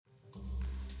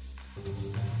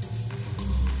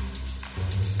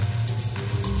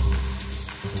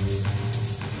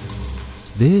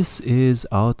This is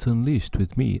Art Unleashed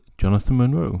with me, Jonathan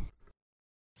Monroe.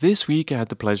 This week I had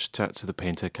the pleasure to chat to the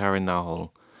painter Karen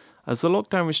Nahol. As the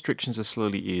lockdown restrictions are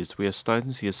slowly eased, we are starting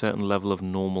to see a certain level of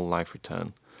normal life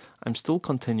return. I'm still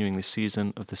continuing this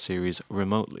season of the series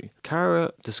remotely.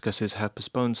 Kara discusses her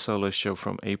postponed solo show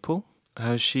from April,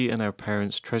 how she and her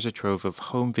parents' treasure trove of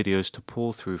home videos to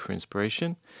pour through for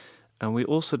inspiration, and we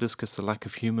also discuss the lack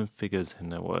of human figures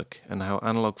in her work and how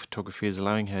analog photography is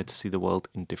allowing her to see the world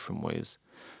in different ways.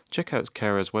 Check out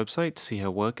Kara's website to see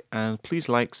her work, and please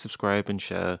like, subscribe, and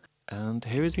share. And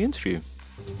here is the interview.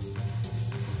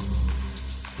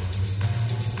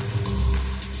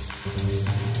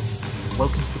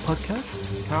 Welcome to the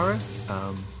podcast, Kara.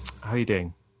 How are you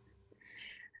doing?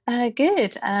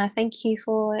 Good. Thank you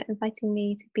for inviting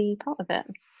me to be part of it.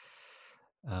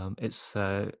 It's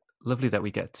lovely that we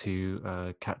get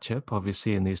to catch up,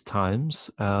 obviously, in these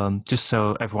times. Just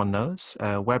so everyone knows,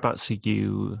 whereabouts are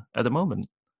you at the moment?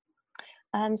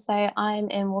 So I'm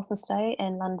in Walthamstow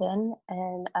in London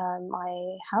in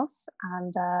my house,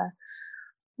 and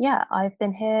I've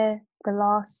been here the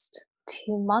last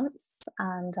 2 months,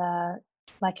 and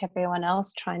like everyone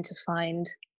else, trying to find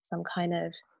some kind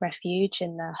of refuge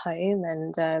in the home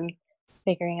and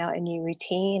figuring out a new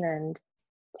routine and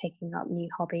taking up new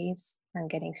hobbies and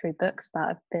getting through books that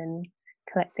have been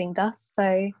collecting dust.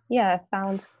 So yeah, I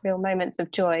found real moments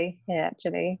of joy here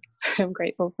actually. So I'm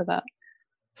grateful for that.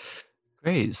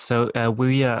 Great. So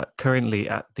we are currently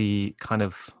at the kind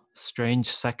of strange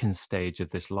second stage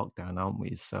of this lockdown, aren't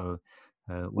we? So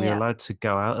we're allowed to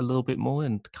go out a little bit more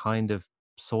and kind of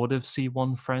sort of see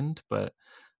one friend, but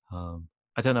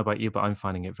I don't know about you, but I'm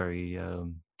finding it very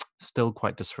still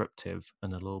quite disruptive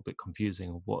and a little bit confusing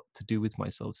of what to do with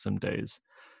myself some days.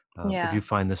 If you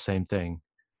find the same thing.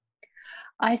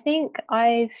 I think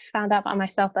I've found out by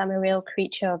myself that I'm a real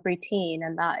creature of routine,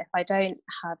 and that if I don't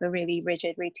have a really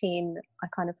rigid routine, I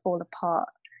kind of fall apart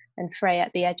and fray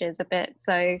at the edges a bit.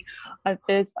 So I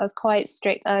was quite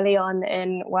strict early on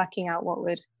in working out what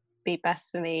would be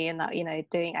best for me, and that,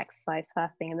 doing exercise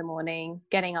first thing in the morning,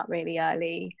 getting up really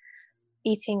early,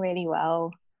 eating really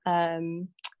well,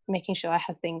 making sure I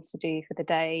have things to do for the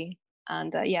day.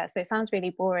 And so it sounds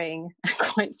really boring and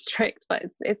quite strict, but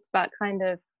it's that kind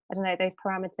of, I don't know, those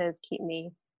parameters keep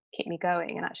me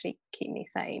going and actually keep me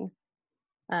sane.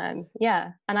 And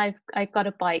I got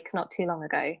a bike not too long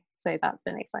ago, so that's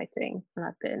been exciting. And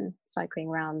I've been cycling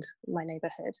around my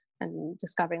neighborhood and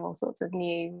discovering all sorts of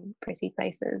new pretty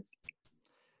places.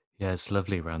 Yeah, it's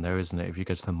lovely around there, isn't it? If you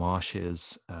go to the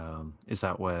marshes, is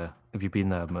that where, have you been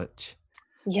there much?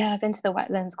 Yeah, I've been to the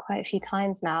wetlands quite a few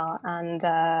times now,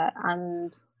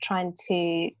 and trying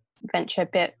to venture a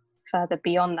bit further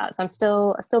beyond that. So I'm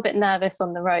still a bit nervous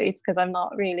on the roads because I'm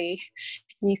not really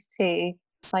used to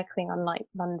cycling on like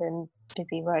London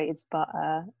busy roads, but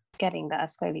getting there,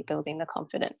 slowly building the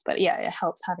confidence. But yeah, it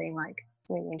helps having like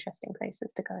really interesting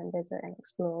places to go and visit and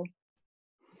explore.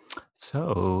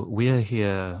 So we are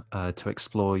here to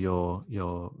explore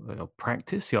your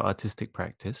practice, your artistic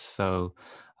practice. So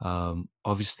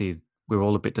obviously we're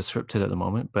all a bit disrupted at the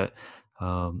moment, but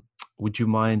would you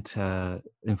mind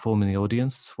informing the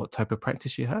audience what type of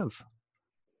practice you have?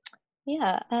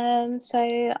 Yeah,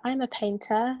 so I'm a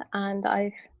painter, and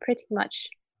I've pretty much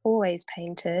always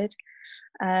painted.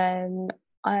 Um,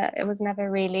 it was never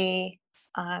really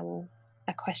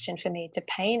a question for me to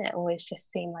paint. It always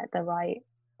just seemed like the right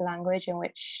language in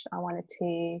which I wanted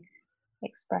to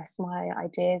express my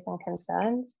ideas and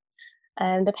concerns.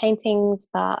 And the paintings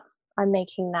that I'm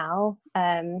making now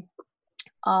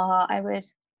are, I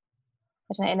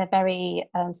don't know, in a very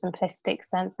simplistic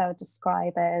sense, I would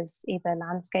describe as either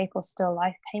landscape or still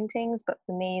life paintings. But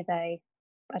for me, I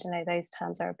don't know, those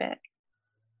terms are a bit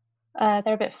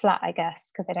they're a bit flat, I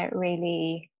guess, because they don't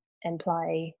really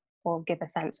imply or give a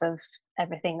sense of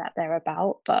everything that they're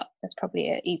about, but there's probably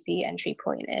an easy entry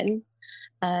point in.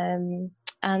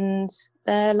 And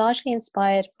they're largely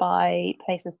inspired by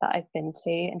places that I've been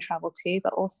to and traveled to,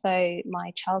 but also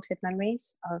my childhood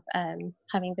memories of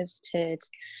having visited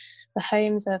the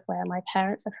homes of where my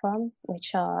parents are from,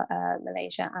 which are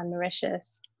Malaysia and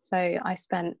Mauritius. So I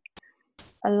spent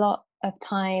a lot of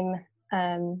time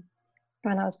when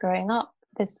I was growing up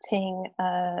visiting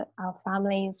our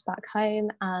families back home.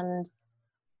 And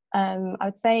I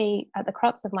would say at the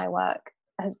crux of my work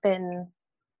has been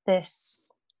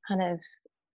this kind of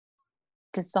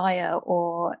desire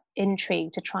or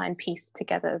intrigue to try and piece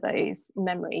together those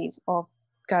memories of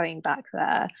going back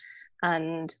there,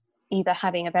 and either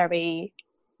having a very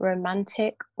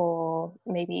romantic or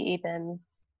maybe even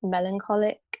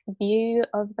melancholic view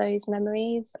of those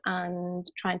memories, and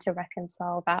trying to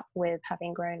reconcile that with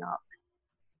having grown up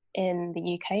in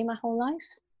the UK my whole life.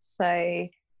 So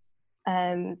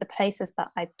the places that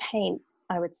I paint,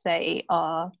 I would say,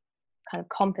 are kind of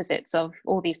composites of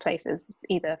all these places,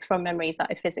 either from memories that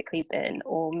I've physically been,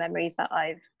 or memories that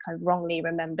I've kind of wrongly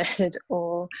remembered,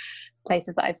 or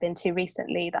places that I've been to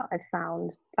recently that I've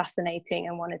found fascinating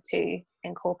and wanted to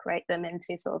incorporate them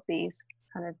into sort of these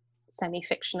kind of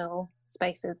semi-fictional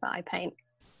spaces that I paint.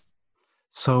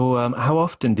 So, how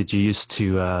often did you used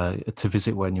to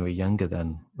visit when you were younger?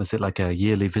 Then was it like a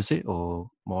yearly visit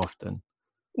or more often?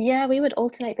 Yeah, we would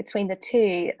alternate between the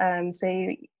two. So,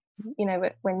 you know,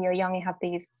 when you're young, you have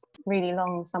these really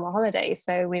long summer holidays.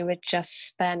 So we would just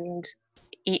spend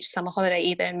each summer holiday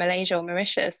either in Malaysia or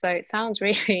Mauritius. So it sounds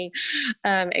really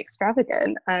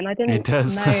extravagant, and I It didn't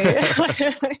does. know I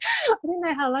didn't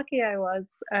know how lucky I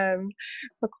was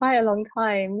for quite a long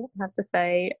time, I have to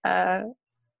say.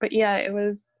 But yeah,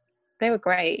 they were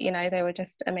great. You know, they were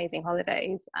just amazing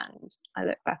holidays, and I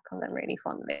look back on them really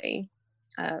fondly.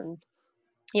 Um,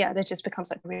 yeah, they just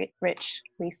becomes like a rich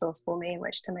resource for me in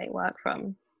which to make work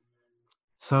from.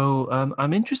 So,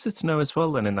 I'm interested to know as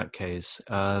well. Then, in that case,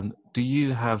 do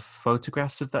you have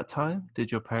photographs of that time?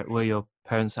 Were your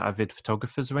parents avid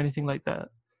photographers or anything like that?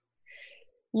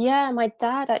 Yeah, my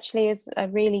dad actually is a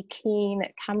really keen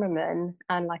cameraman,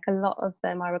 and like a lot of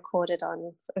them I recorded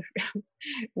on sort of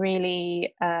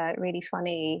really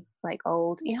funny, like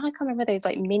old, I can't remember those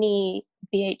like mini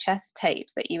VHS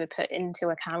tapes that you would put into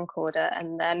a camcorder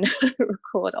and then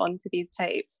record onto these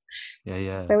tapes. Yeah,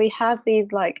 yeah. So we have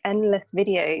these like endless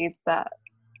videos, that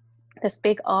this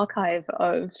big archive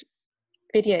of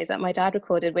videos that my dad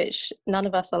recorded, which none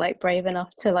of us are like brave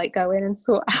enough to like go in and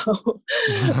sort out.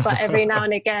 But every now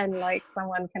and again, like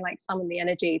someone can like summon the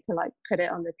energy to like put it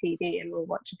on the TV and we'll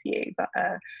watch a few. But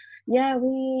yeah,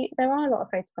 there are a lot of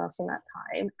photographs from that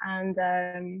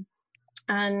time,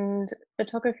 and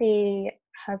photography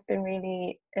has been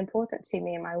really important to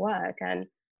me in my work. And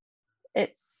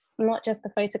it's not just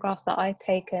the photographs that I've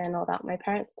taken or that my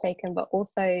parents have taken, but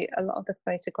also a lot of the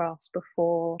photographs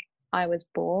before I was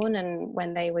born and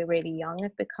when they were really young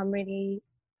have become really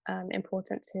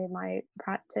important to my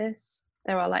practice.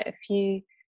 There are like a few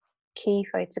key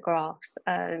photographs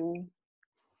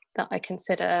that I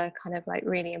consider kind of like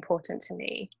really important to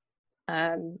me.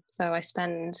 So I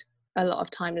spend a lot of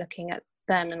time looking at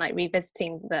them and like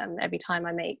revisiting them every time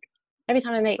I make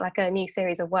like a new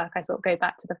series of work. I sort of go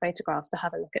back to the photographs to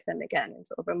have a look at them again and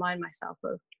sort of remind myself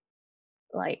of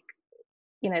like,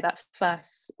 that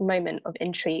first moment of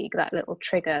intrigue, that little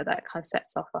trigger that kind of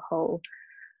sets off a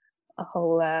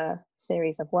whole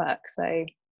series of work. So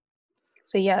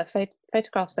yeah,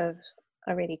 photographs are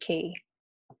really key.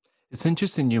 It's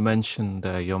interesting you mentioned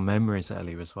your memories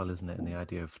earlier as well, isn't it? And the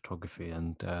idea of photography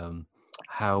and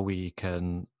how we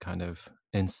can kind of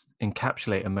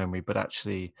encapsulate a memory, but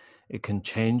actually it can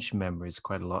change memories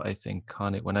quite a lot, I think,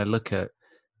 can't it? When I look at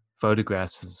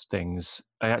photographs of things,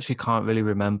 I actually can't really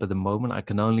remember the moment. I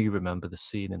can only remember the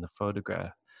scene in the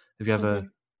photograph. Have you ever Mm-hmm.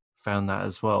 found that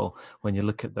as well? When you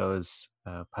look at those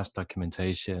past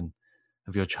documentation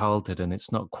of your childhood and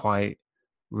it's not quite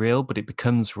real, but it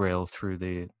becomes real through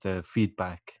the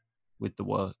feedback with the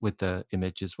work, with the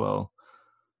image as well.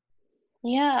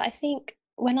 Yeah, I think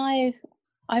when I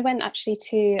went actually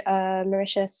to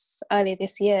Mauritius earlier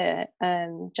this year,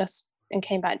 just and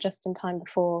came back just in time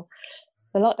before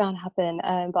the lockdown happened.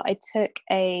 But I took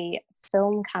a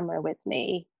film camera with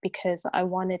me because I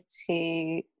wanted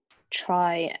to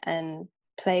try and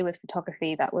play with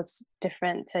photography that was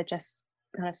different to just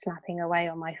kind of snapping away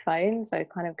on my phone. So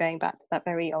kind of going back to that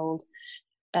very old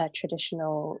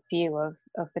traditional view of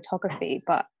photography,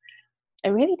 but it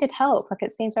really did help. Like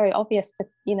it seems very obvious to,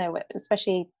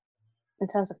 especially in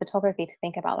terms of photography, to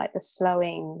think about like the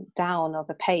slowing down of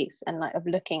a pace and like of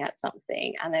looking at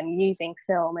something and then using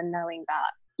film and knowing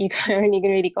that you only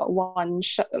really got one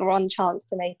chance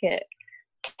to make it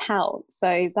count.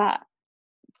 So that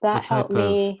What helped type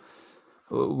of me.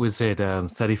 was it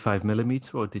 35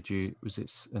 millimeter or was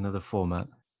it another format?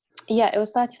 Yeah, it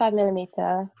was 35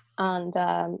 millimeter, and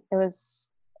it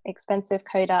was expensive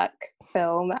Kodak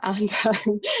film, and so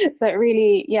it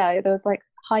really, yeah, there was like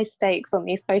high stakes on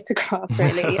these photographs,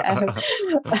 really.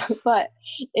 But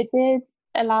it did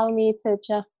allow me to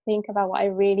just think about what I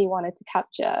really wanted to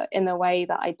capture in the way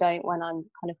that I don't when I'm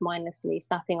kind of mindlessly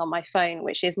snapping on my phone,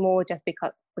 which is more just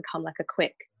become like a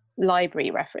quick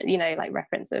library reference, like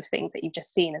reference of things that you've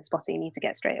just seen and spotting you need to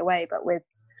get straight away. But with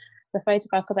the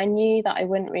photograph, because I knew that I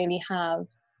wouldn't really have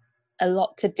a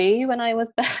lot to do when I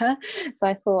was there. So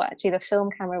I thought actually the film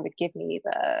camera would give me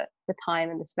the time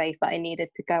and the space that I needed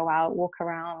to go out, walk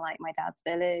around like my dad's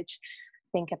village,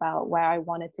 think about where I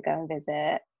wanted to go and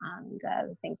visit and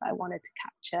the things I wanted to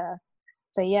capture.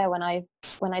 So yeah, when I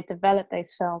developed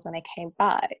those films, when I came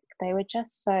back, they were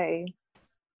just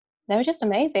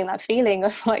amazing. That feeling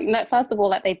of like, first of all,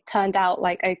 that they turned out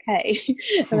like okay,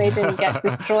 and they didn't get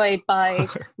destroyed by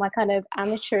my kind of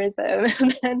amateurism.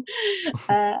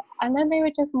 And then they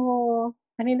were just more.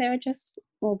 I mean, they were just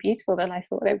more beautiful than I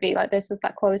thought they'd be. Like, this is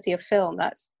that quality of film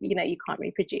that's, you know, you can't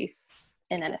reproduce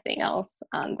in anything else.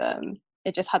 And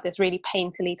it just had this really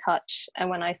painterly touch. And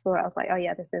when I saw it, I was like, oh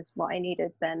yeah, this is what I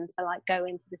needed then to like go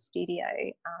into the studio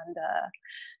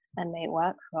and make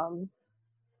work from.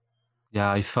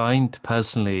 Yeah, I find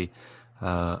personally,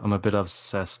 I'm a bit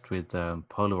obsessed with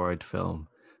Polaroid film,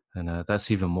 and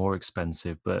that's even more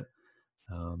expensive, but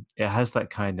it has that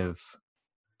kind of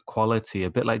quality, a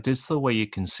bit like digital, where you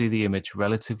can see the image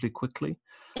relatively quickly.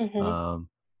 Mm-hmm. Um,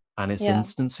 and it's Yeah.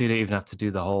 instant, so you don't even have to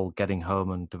do the whole getting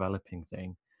home and developing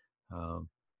thing.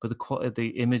 But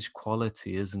the image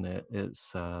quality, isn't it?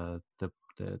 It's the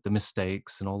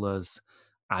mistakes and all those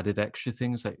added extra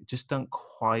things that just don't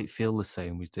quite feel the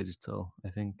same with digital, I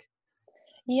think.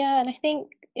 Yeah, and I think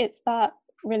it's that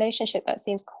relationship that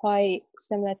seems quite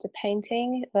similar to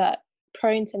painting, that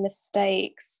prone to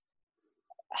mistakes,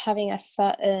 having a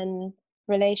certain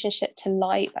relationship to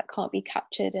light that can't be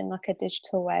captured in like a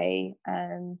digital way,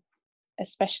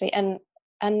 especially and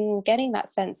getting that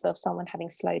sense of someone having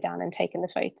slowed down and taken the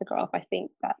photograph. I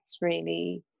think that's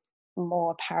really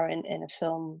more apparent in a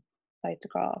film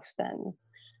photograph than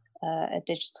a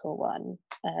digital one.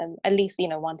 At least, you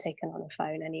know, one taken on a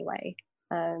phone anyway.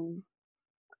 Um,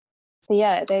 so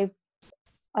yeah,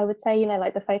 I would say, you know,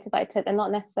 like the photos I took, they're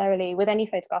not necessarily, with any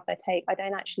photographs I take, I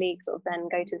don't actually sort of then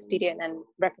go to the studio and then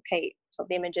replicate sort of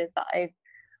the images that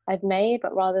I've made,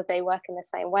 but rather they work in the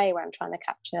same way, where I'm trying to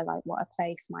capture like what a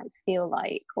place might feel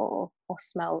like or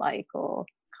smell like, or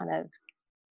kind of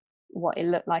what it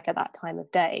looked like at that time of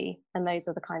day. And those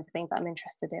are the kinds of things that I'm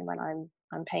interested in when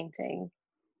I'm painting.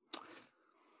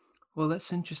 Well,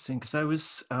 that's interesting because I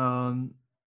was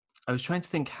trying to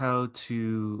think how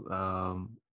to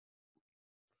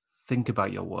think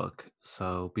about your work.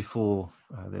 So before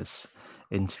this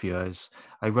interview,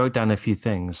 I wrote down a few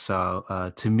things.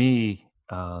 So to me,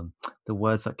 the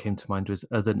words that came to mind was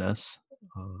otherness.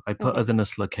 I put Mm-hmm.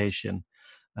 otherness location,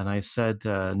 and I said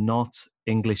not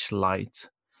English light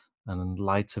and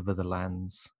light of other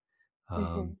lands. Mm-hmm.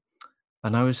 Um,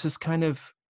 and I was just kind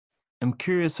of, I'm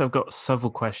curious. I've got several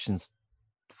questions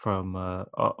from.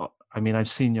 I mean, I've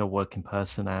seen your work in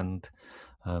person, and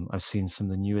I've seen some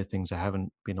of the newer things I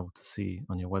haven't been able to see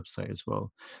on your website as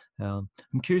well. I'm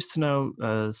curious to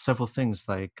know several things.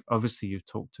 Like, obviously, you've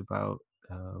talked about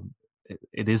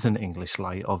it is an English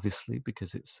light, obviously,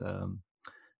 because it's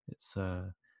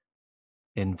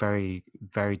in very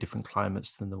very different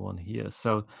climates than the one here.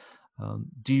 So,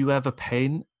 do you ever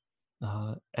paint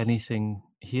anything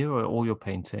here, or all your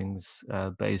paintings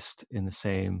based in the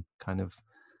same kind of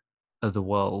other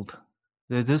world?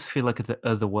 There does feel like a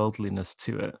otherworldliness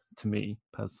to it, to me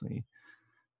personally.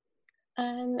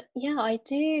 Yeah, I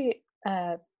do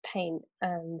paint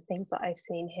things that I've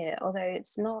seen here, although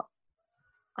it's not,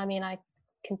 I mean, I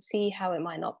can see how it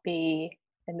might not be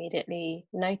immediately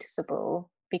noticeable,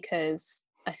 because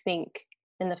I think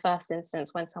in the first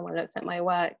instance, when someone looks at my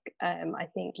work, I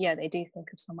think, yeah, they do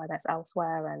think of somewhere that's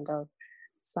elsewhere and of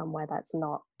somewhere that's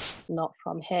not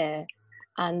from here.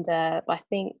 And I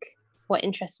think what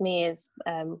interests me is,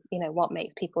 you know, what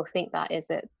makes people think that. Is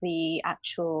it the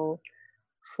actual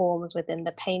forms within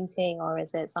the painting, or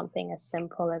is it something as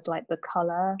simple as like the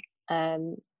color?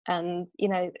 Um, and you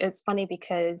know, it's funny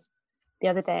because the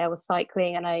other day I was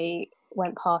cycling and I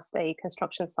went past a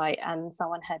construction site and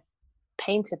someone had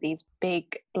painted these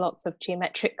big blocks of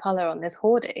geometric color on this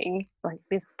hoarding, like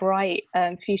this bright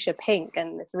fuchsia pink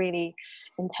and this really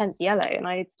intense yellow. And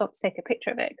I stopped to take a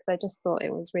picture of it because I just thought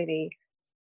it was really,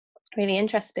 really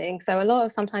interesting. So a lot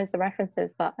of sometimes the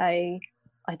references that I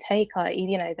take are,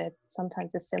 you know, they're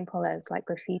sometimes as simple as like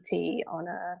graffiti on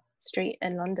a street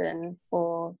in London,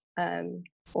 or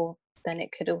then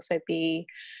it could also be,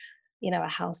 you know, a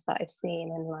house that I've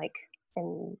seen in like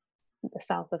in the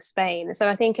south of Spain. So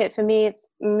I think it, for me,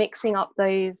 it's mixing up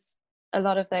those, a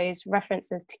lot of those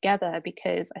references together,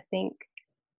 because I think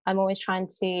I'm always trying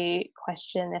to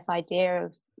question this idea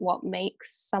of what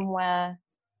makes somewhere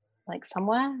like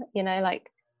somewhere, you know,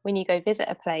 like when you go visit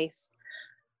a place,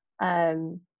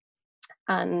 um,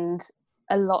 and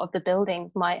a lot of the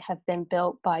buildings might have been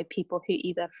built by people who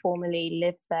either formerly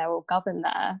lived there or govern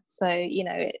there. So, you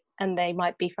know, and they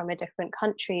might be from a different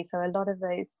country. So a lot of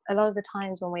the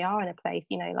times when we are in a place,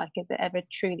 you know, like, is it ever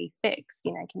truly fixed?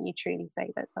 You know, can you truly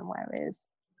say that somewhere is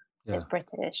Yeah.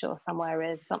 British or somewhere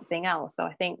is something else. So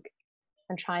I think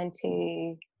I'm trying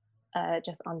to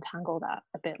just untangle that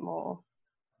a bit more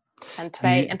and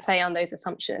play on those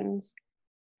assumptions.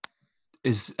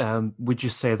 Would you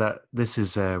say that this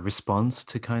is a response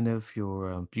to kind of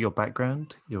your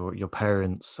background, your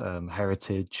parents'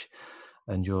 heritage,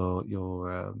 and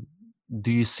your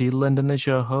do you see London as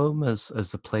your home, as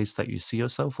the place that you see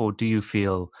yourself, or do you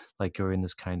feel like you're in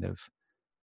this kind of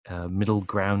middle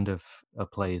ground of a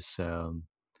place,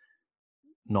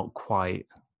 not quite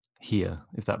here,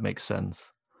 if that makes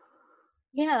sense?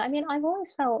 Yeah, I mean, I've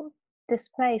always felt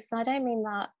displaced. I don't mean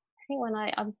that. I think when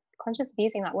I'm conscious of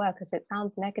using that word because it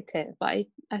sounds negative, but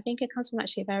I think it comes from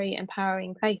actually a very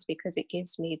empowering place because it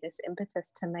gives me this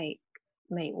impetus to make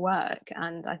work,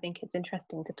 and I think it's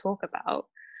interesting to talk about.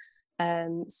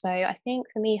 So I think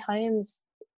for me, homes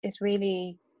is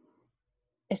really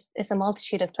it's a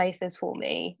multitude of places for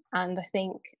me, and I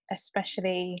think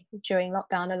especially during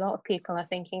lockdown, a lot of people are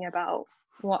thinking about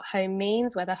what home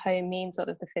means, whether home means sort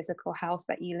of the physical house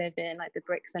that you live in, like the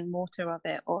bricks and mortar of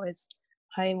it, or is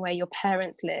home where your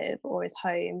parents live, or is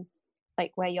home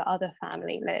like where your other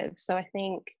family lives. So I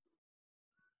think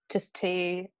just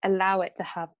to allow it to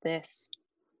have this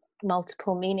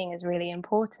multiple meaning is really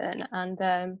important, and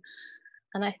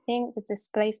I think the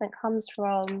displacement comes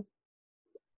from,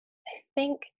 I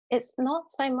think it's not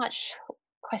so much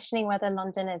questioning whether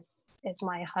London is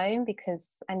my home,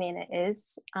 because I mean it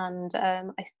is, and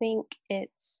I think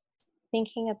it's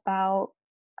thinking about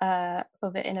sort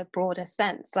of it in a broader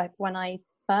sense. Like when I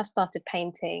first started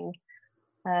painting,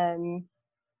 um,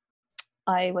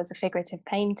 I was a figurative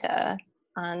painter,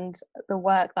 and the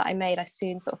work that I made, I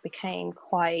soon sort of became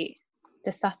quite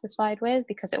dissatisfied with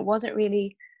because it wasn't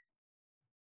really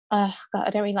God, I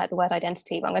don't really like the word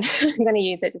identity, but I'm going to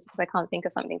use it just because I can't think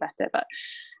of something better. But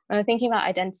I'm thinking about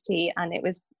identity, and it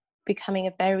was becoming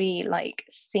a very like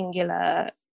singular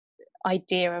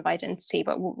idea of identity.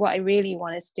 But what I really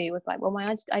wanted to do was like, well,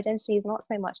 my identity is not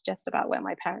so much just about where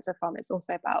my parents are from. It's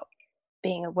also about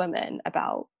being a woman,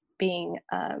 about being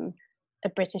a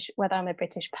British, whether I'm a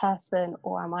British person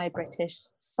or am I a British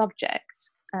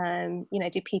subject.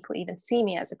 Do people even see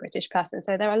me as a British person?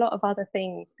 So there are a lot of other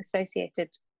things associated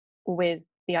with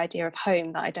the idea of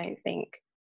home that I don't think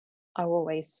are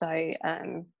always so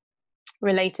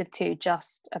related to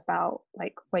just about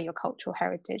like where your cultural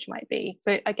heritage might be.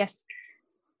 So I guess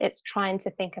it's trying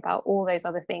to think about all those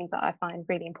other things that I find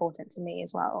really important to me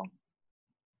as well.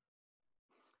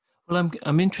 Well,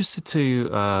 I'm interested to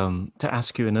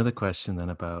ask you another question then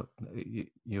about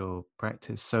your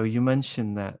practice. So you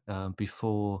mentioned that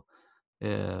before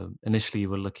initially you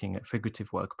were looking at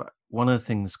figurative work, but one of the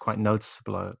things quite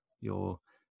noticeable about your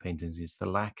paintings is the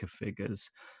lack of figures.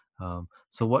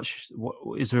 So what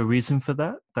is there a reason for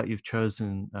that you've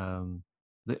chosen?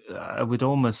 I would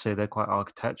almost say they're quite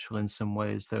architectural in some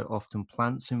ways. There are often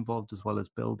plants involved as well as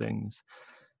buildings.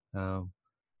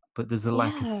 But there's a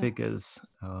lack of Yeah. figures.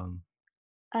 I'm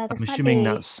This might assuming be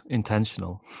that's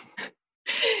intentional.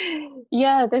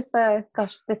 yeah, this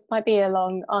might be a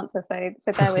long answer,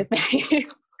 so bear with me.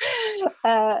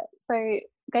 So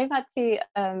going back to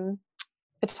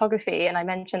photography, and I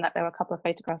mentioned that there were a couple of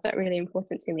photographs that are really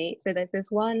important to me. So there's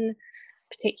this one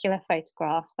particular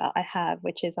photograph that I have,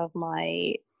 which is of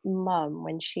my mum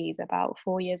when she's about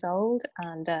 4 years old,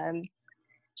 and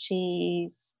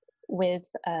she's with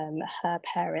her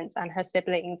parents and her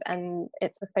siblings, and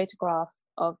it's a photograph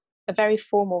of a very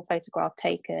formal photograph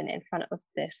taken in front of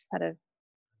this kind of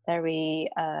very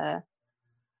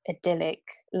idyllic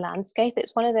landscape.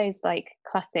 It's one of those like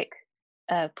classic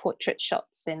portrait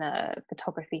shots in a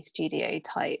photography studio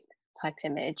type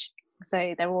image.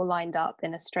 So they're all lined up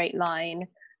in a straight line.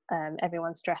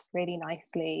 Everyone's dressed really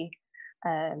nicely,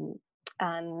 um,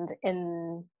 and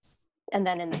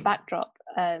then in the backdrop,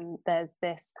 there's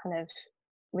this kind of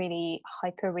really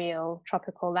hyper-real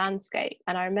tropical landscape.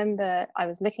 And I remember I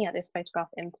was looking at this photograph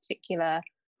in particular,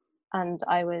 and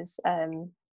I was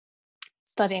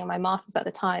studying my master's at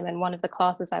the time, and one of the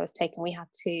classes I was taking, we had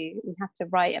to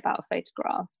write about a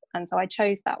photograph, and so I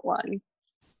chose that one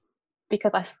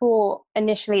because I thought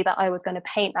initially that I was going to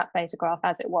paint that photograph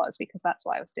as it was, because that's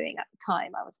what I was doing at the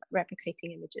time. I was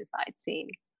replicating images that I'd seen.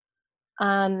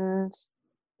 And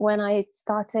when I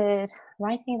started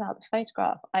writing about the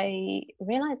photograph, I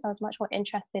realized I was much more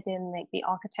interested in like the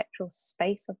architectural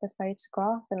space of the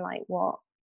photograph and like what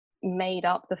made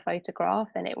up the photograph.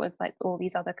 And it was like all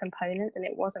these other components, and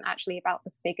it wasn't actually about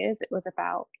the figures. It was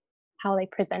about how they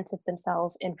presented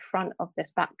themselves in front of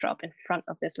this backdrop, in front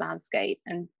of this landscape.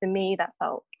 And for me, that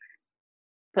felt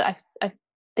that I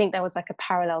think there was like a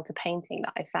parallel to painting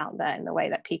that I found there in the way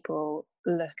that people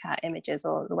look at images,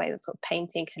 or the way that sort of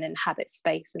painting can inhabit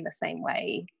space in the same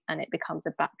way, and it becomes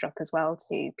a backdrop as well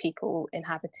to people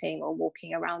inhabiting or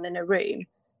walking around in a room.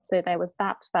 So there was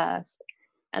that first,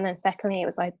 and then secondly, it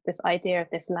was like this idea of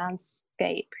this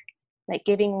landscape like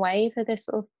giving way for this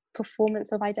sort of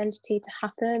performance of identity to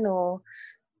happen, or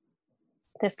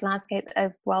this landscape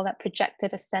as well that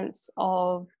projected a sense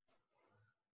of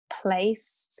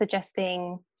place,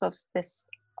 suggesting sort of this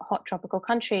hot tropical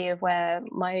country of where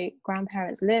my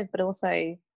grandparents live, but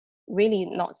also really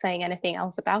not saying anything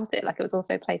else about it. Like it was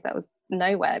also a place that was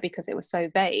nowhere because it was so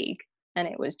vague, and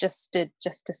it was just stood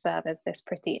just to serve as this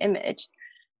pretty image.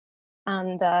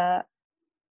 And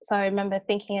so I remember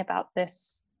thinking about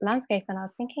this landscape, and I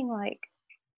was thinking, like,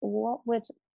 what would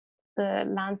the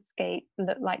landscape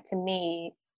look like to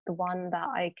me, the one that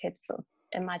I could sort of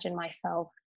imagine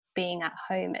myself being at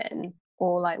home in,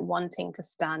 or like wanting to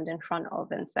stand in front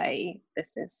of and say,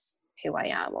 this is who I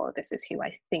am, or this is who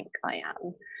I think I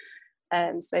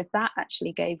am. So that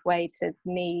actually gave way to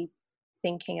me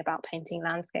thinking about painting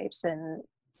landscapes,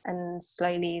 and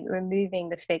slowly removing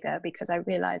the figure, because I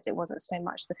realized it wasn't so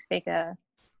much the figure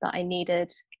that I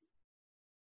needed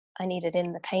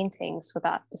in the paintings for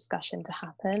that discussion to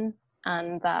happen,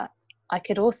 and that I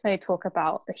could also talk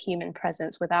about the human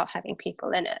presence without having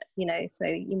people in it, you know. So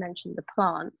you mentioned the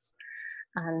plants,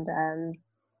 and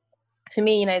for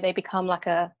me, you know, they become like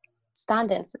a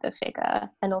stand-in for the figure,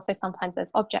 and also sometimes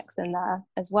there's objects in there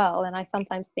as well. And I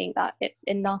sometimes think that it's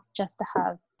enough just to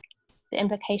have the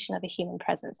implication of a human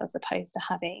presence as opposed to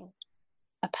having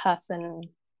a person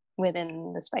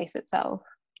within the space itself.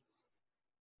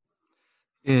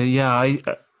 Yeah, I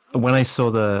when I saw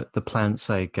the plants,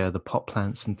 like the pot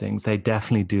plants and things, they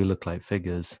definitely do look like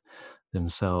figures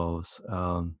themselves.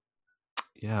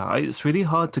 Yeah, it's really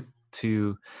hard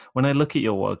to when I look at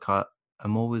your work,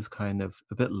 I'm always kind of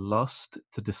a bit lost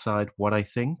to decide what I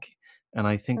think, and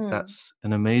I think that's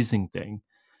an amazing thing.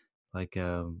 Like,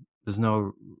 there's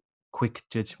no quick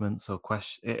judgments or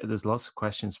question. There's lots of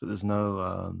questions, but there's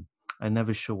no. I'm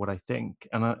never sure what I think,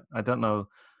 and I don't know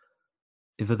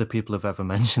if other people have ever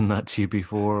mentioned that to you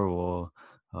before, or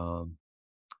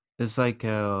it's like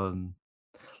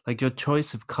your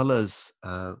choice of colors.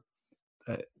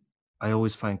 I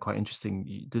always find quite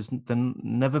interesting. They're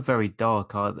never very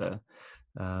dark, are they?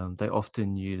 They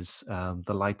often use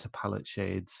the lighter palette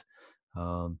shades.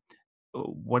 Um,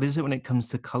 what is it when it comes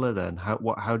to color then?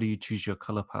 How do you choose your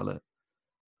color palette?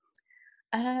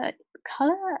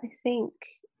 Color, I think,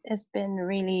 has been a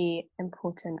really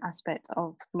important aspect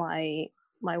of my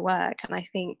work, and I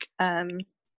think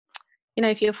you know,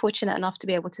 if you're fortunate enough to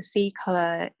be able to see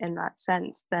color in that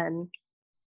sense, then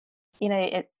you know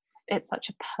it's such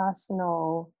a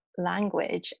personal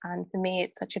language, and for me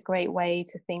it's such a great way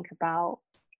to think about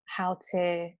how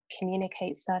to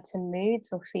communicate certain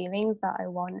moods or feelings that I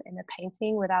want in a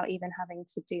painting without even having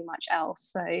to do much else.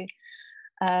 So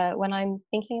when I'm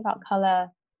thinking about color,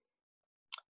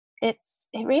 it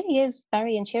really is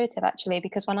very intuitive actually,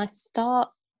 because when I start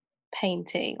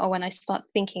painting, or when I start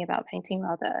thinking about painting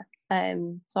rather,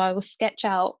 so I will sketch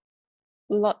out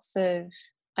lots of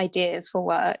ideas for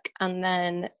work, and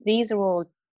then these are all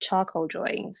charcoal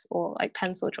drawings or like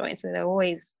pencil drawings, so they're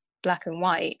always black and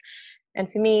white. And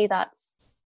for me that's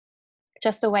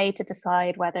just a way to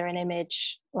decide whether an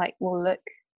image like will look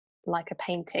like a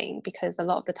painting, because a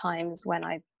lot of the times when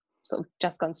I've sort of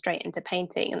just gone straight into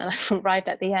painting and then I've arrived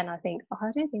at the end, I think, oh,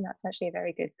 I don't think that's actually a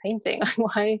very good painting.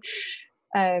 Why?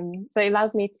 So it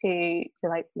allows me to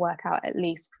like work out at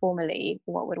least formally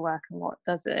what would work and what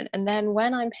doesn't. And then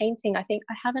when I'm painting, I think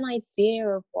I have an idea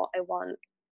of what I want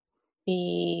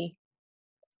the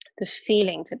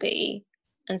feeling to be.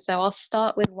 And so I'll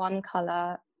start with one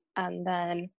color, and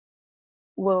then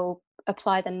we'll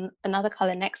apply then another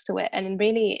color next to it, and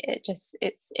really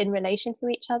it's in relation to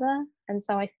each other. And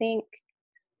so I think,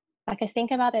 like, I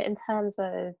think about it in terms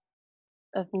of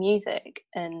music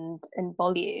and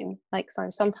volume. Like, so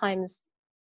sometimes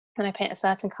when I paint a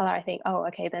certain color, I think, oh,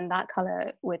 okay, then that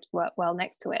color would work well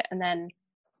next to it, and then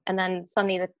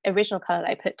suddenly the original color that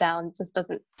I put down just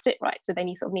doesn't sit right. So then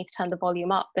you sort of need to turn the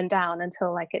volume up and down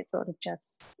until like it sort of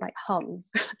just like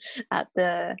hums at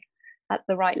the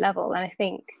right level. And I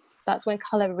think that's when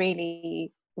color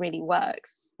really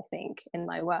works, I think, in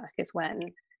my work, is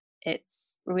when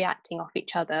it's reacting off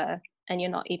each other and you're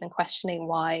not even questioning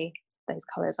why those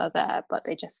colors are there, but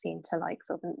they just seem to like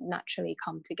sort of naturally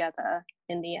come together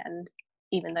in the end,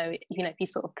 even though, you know, if you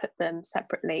sort of put them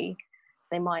separately,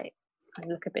 they might kind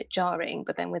of look a bit jarring,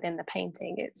 but then within the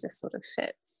painting it just sort of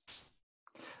fits.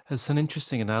 It's an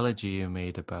interesting analogy you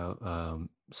made about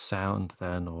sound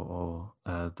then, or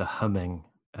the humming.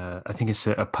 I think it's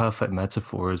a perfect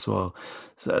metaphor as well.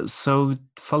 So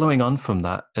following on from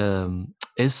that,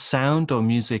 is sound or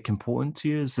music important to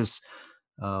you?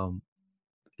 Um,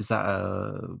 is that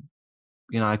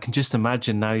I can just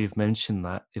imagine now you've mentioned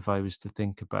that if I was to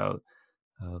think about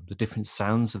the different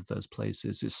sounds of those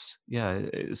places,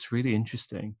 it's really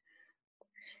interesting.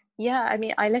 Yeah, I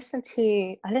mean, I listen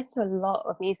to a lot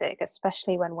of music,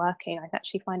 especially when working. I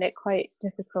actually find it quite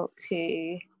difficult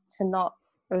to not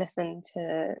listen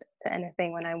to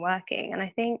anything when I'm working. And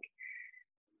I think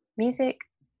music,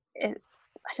 I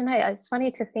don't know, it's funny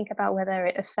to think about whether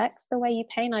it affects the way you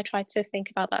paint. I try to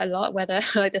think about that a lot, whether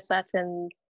like a certain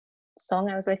song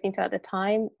I was listening to at the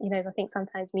time. I think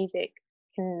sometimes music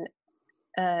can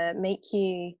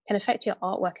can affect your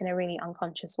artwork in a really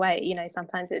unconscious way.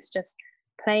 Sometimes it's just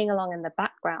playing along in the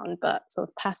background, but sort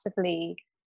of passively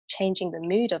changing the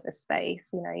mood of a space.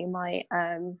 You might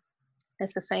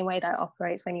it's the same way that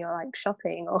operates when you're like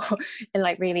shopping or in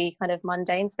like really kind of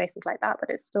mundane spaces like that,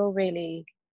 but it's still really,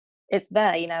 it's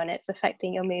there, and it's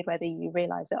affecting your mood whether you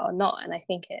realize it or not. And I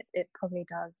think it probably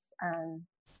does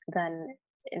then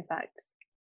in fact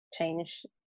change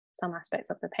some aspects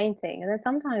of the painting. And then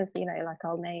sometimes, like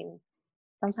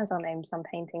sometimes I'll name some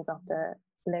paintings after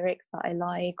lyrics that I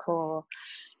like, or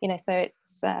so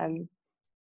it's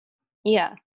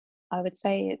yeah, I would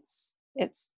say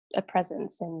it's a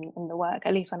presence in the work,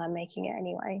 at least when I'm making it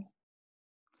anyway.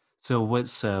 So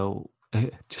what's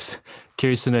just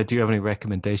curious to know, do you have any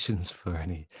recommendations for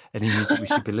any music we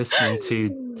should be listening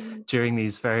to during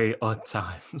these very odd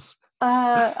times?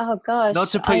 Oh Not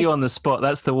gosh, to put you on the spot,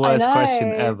 that's the I worst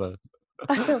question know. ever.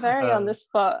 I feel very on uh, the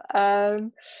spot. I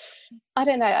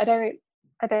don't know. I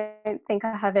don't think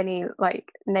I have any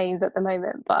like names at the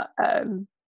moment, but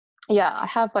yeah, I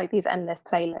have like these endless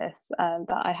playlists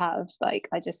that I have. Like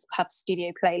I just have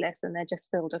studio playlists, and they're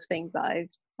just filled with things that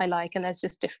I like, and there's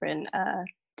just different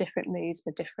moods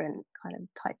for different kind of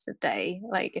types of day.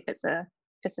 Like if it's a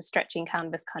stretching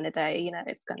canvas kind of day,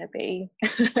 it's going to be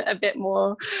a bit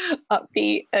more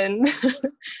upbeat and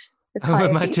with I'm higher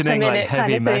beats per imagining like minute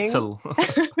kind heavy of thing. metal.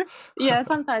 Yeah,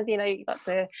 sometimes you got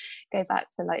to go back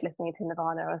to like listening to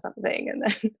Nirvana or something, and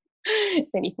then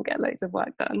then you can get loads of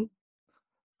work done.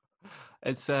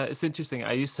 It's interesting.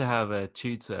 I used to have a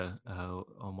tutor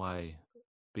on my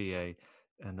BA,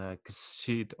 and because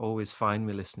she'd always find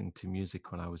me listening to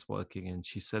music when I was working, and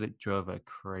she said it drove her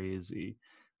crazy.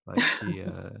 Like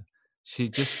she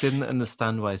just didn't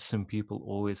understand why some people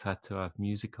always had to have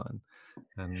music on.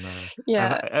 And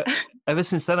Yeah. ever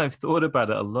since then, I've thought about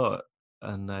it a lot,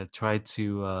 and tried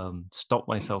to stop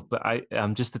myself. But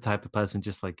I'm just the type of person,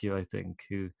 just like you, I think,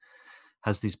 who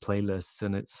has these playlists,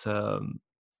 and it's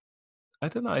I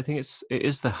don't know. I think it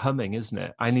is the humming, isn't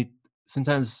it?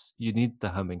 Sometimes you need the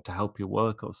humming to help your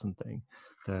work or something.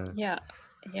 The Yeah.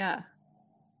 Yeah.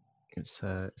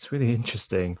 it's really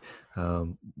interesting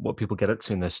what people get up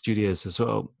to in their studios as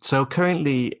well. So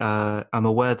currently, I'm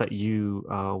aware that you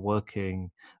are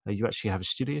working. You actually have a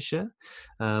studio share,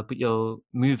 but you're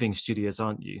moving studios,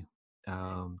 aren't you, to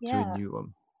a Yeah. new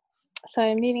one? So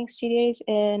I'm moving studios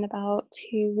in about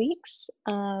 2 weeks.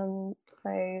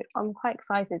 So I'm quite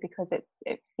excited because it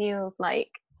feels like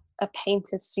a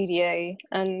painter's studio.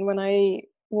 And when I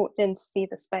walked in to see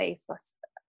the space,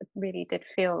 it really did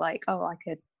feel like, oh, I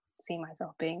could see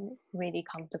myself being really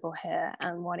comfortable here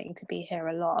and wanting to be here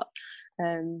a lot.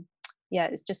 Um, yeah,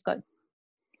 it's just got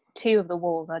two of the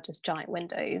walls are just giant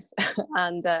windows,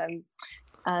 and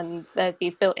there's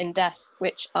these built-in desks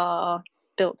which are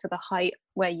built to the height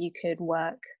where you could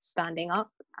work standing up.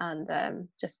 And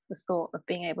just the thought of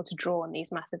being able to draw on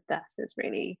these massive desks is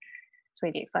really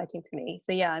exciting to me.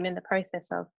 So yeah, I'm in the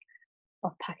process of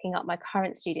packing up my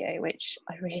current studio, which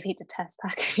I really detest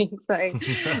packing. So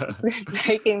it's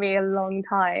taking me a long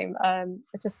time. I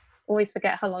just always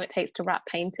forget how long it takes to wrap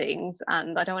paintings,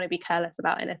 and I don't want to be careless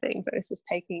about anything. So it's just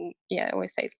it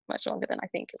always takes much longer than I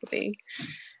think it will be.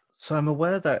 So I'm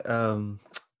aware that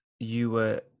you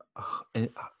were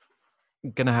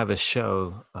going to have a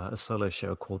show, a solo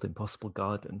show called Impossible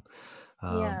Garden.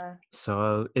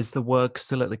 So is the work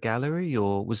still at the gallery,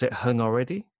 or was it hung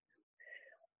already?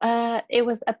 It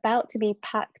was about to be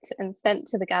packed and sent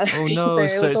to the Oh gallery, so no! it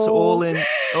So was it's all all, in.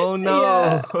 Oh yeah,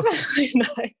 no! I know.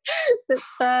 So it's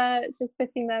there, it's just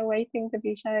sitting there waiting to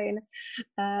be shown.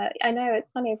 I know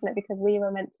it's funny, isn't it? Because we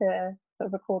were meant to sort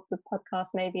of record the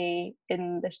podcast maybe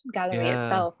in the gallery Yeah.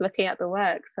 itself, looking at the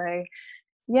work. So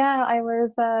yeah, I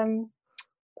was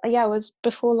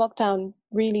before lockdown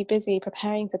really busy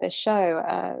preparing for this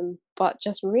show, but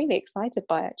just really excited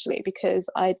by it, actually, because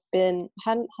hadn't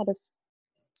had a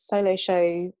solo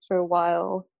show for a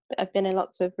while. I've been in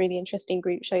lots of really interesting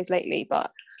group shows lately,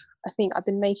 but I think I've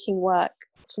been making work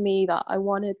for me that I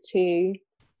wanted to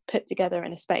put together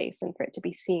in a space and for it to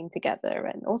be seen together.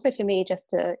 And also for me, just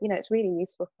to, it's really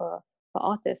useful for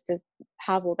artists to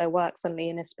have all their work suddenly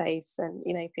in a space. And,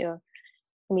 if you're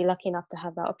lucky enough to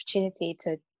have that opportunity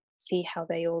to see how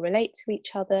they all relate to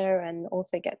each other and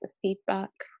also get the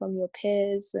feedback from your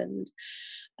peers and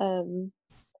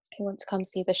who want to come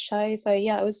see the show. So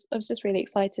yeah, I was just really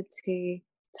excited to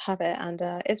have it, and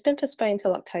it's been postponed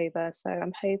till October, so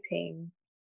I'm hoping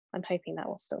that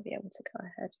we'll still be able to go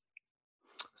ahead.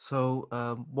 So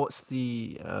what's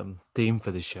the theme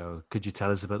for the show? Could you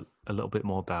tell us a little bit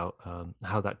more about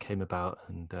how that came about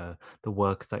and the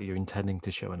work that you're intending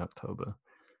to show in October?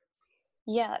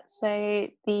 Yeah, so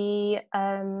the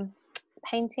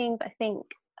paintings, I think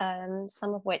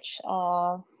some of which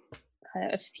are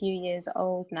kind of a few years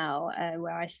old now,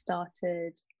 where I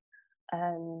started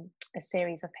a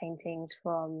series of paintings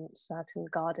from certain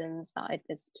gardens that I'd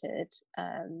visited,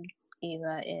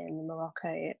 either in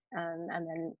Morocco and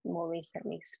then more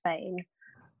recently Spain.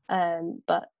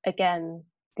 But again,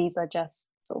 these are just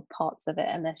sort of parts of it,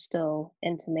 and they're still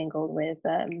intermingled with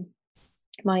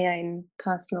my own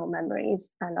personal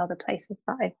memories and other places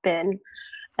that I've been.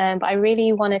 But I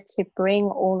really wanted to bring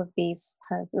all of these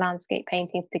kind of landscape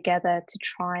paintings together to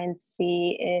try and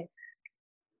see if,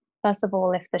 first of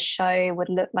all, if the show would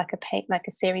look like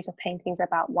a series of paintings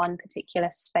about one particular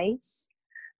space.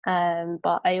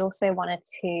 But I also wanted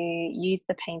to use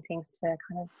the paintings to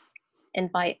kind of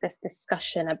invite this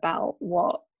discussion about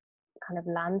what kind of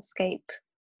landscape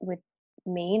would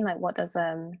mean. Like, what does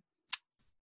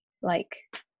like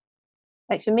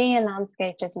for me, a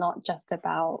landscape is not just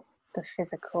about the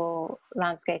physical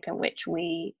landscape in which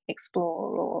we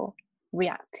explore or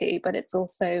react to, but it's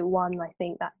also one, I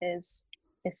think, that is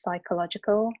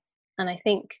psychological. And I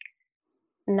think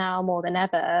now more than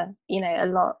ever, a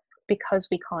lot, because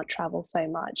we can't travel so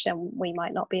much and we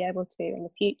might not be able to in the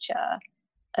future,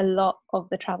 a lot of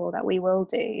the travel that we will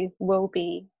do will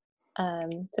be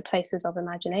to places of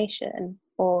imagination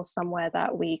or somewhere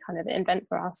that we kind of invent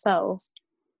for ourselves.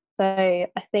 So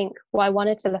I think what I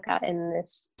wanted to look at in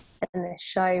this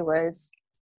show was,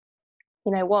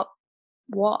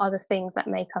 what are the things that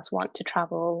make us want to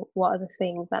travel? What are the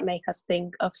things that make us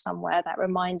think of somewhere, that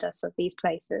remind us of these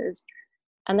places?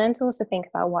 And then to also think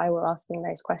about why we're asking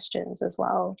those questions as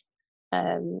well.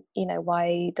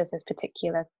 Why does this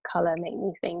particular color make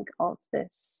me think of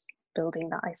this building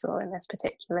that I saw in this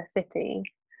particular city?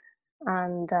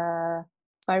 And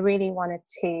so I really wanted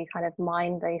to kind of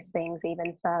mine those things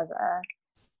even further.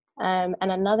 And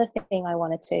another thing I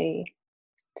wanted to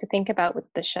think about with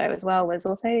the show as well was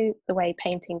also the way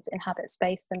paintings inhabit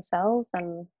space themselves.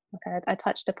 And I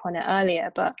touched upon it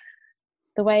earlier, but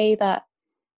the way that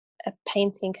a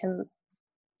painting can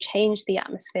change the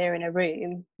atmosphere in a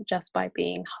room just by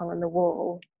being hung on the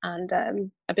wall. And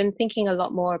I've been thinking a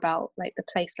lot more about like the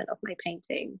placement of my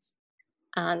paintings,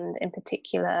 and in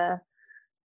particular,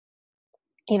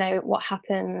 what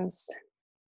happens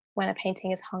when a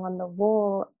painting is hung on the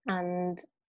wall, and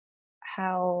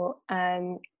how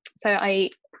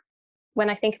when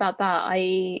I think about that,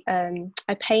 I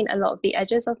paint a lot of the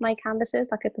edges of my canvases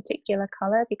like a particular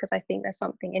color, because I think there's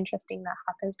something interesting that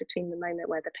happens between the moment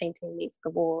where the painting meets the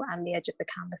wall and the edge of the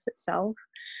canvas itself.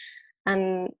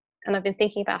 And I've been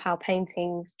thinking about how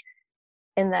paintings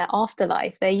in their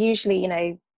afterlife, they're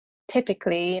usually,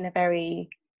 typically in a very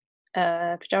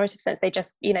pejorative sense, they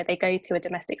just, they go to a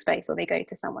domestic space or they go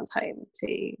to someone's home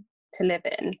to live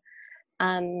in.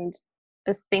 And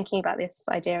just thinking about this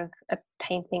idea of a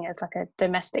painting as like a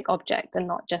domestic object and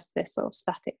not just this sort of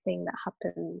static thing that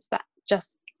happens, that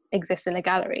just exists in a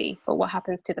gallery, but what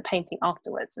happens to the painting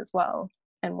afterwards as well,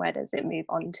 and where does it move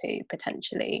on to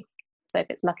potentially? So if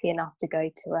it's lucky enough to go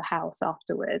to a house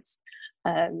afterwards,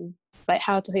 like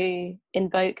how to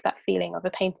invoke that feeling of a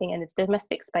painting in its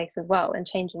domestic space as well, and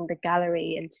changing the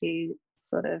gallery into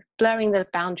sort of blurring the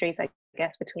boundaries, I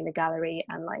guess, between the gallery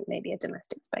and like maybe a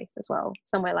domestic space as well,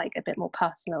 somewhere like a bit more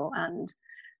personal and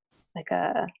like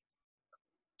a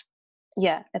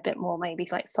bit more maybe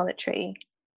like solitary.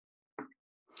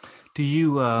 Do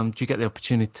you get the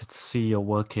opportunity to see your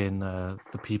work in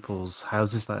the people's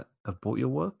houses that have bought your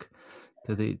work?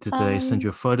 Did they send you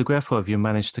a photograph, or have you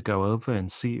managed to go over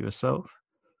and see it yourself?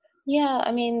 Yeah,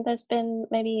 I mean, there's been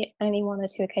maybe only one or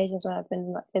two occasions where I've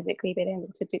been like, physically been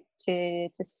able to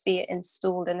see it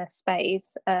installed in a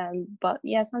space. But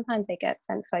yeah, sometimes they get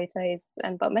sent photos,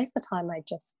 but most of the time I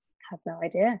just have no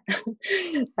idea.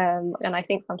 And I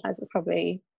think sometimes it's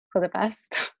probably for the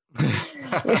best.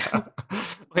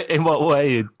 In what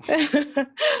way?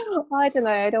 I don't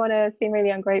know. I don't want to seem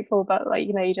really ungrateful, but like,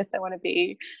 you just don't want to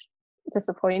be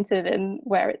disappointed in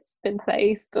where it's been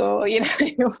placed, or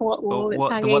what Or wall it's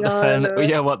what hanging on,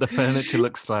 or what the furniture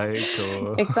looks like,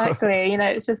 or exactly.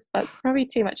 It's just that's probably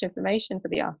too much information for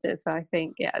the artist. So I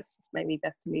think, yeah, it's just maybe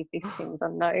best to leave these things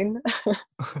unknown.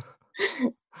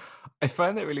 I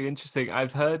find that really interesting.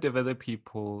 I've heard of other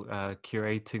people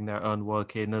curating their own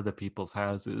work in other people's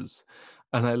houses,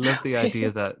 and I love the idea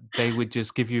Really? that they would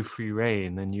just give you free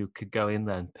reign, and you could go in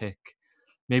there and pick.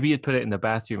 Maybe you'd put it in the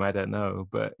bathroom. I don't know,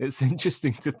 but it's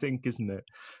interesting to think, isn't it?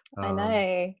 I Um,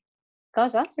 know.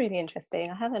 Gosh, that's really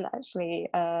interesting. I haven't actually,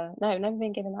 no, I've never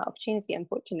been given that opportunity,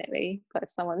 unfortunately. But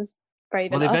if someone's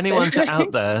brave well, if enough, then anyone's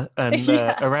out there and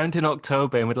yeah. around in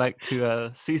October and would like to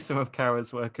see some of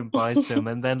Kara's work and buy some,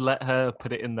 and then let her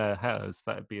put it in their house,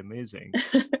 that'd be amazing.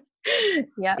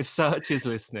 Yeah. If Sarch is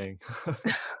listening.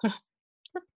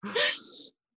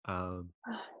 Um,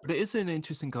 but it is an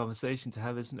interesting conversation to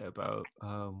have, isn't it, about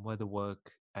where the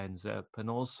work ends up, and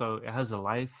also it has a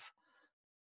life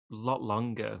a lot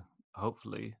longer,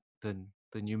 hopefully, than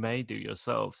you may do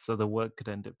yourself. So the work could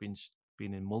end up being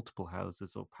in multiple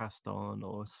houses, or passed on,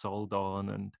 or sold on,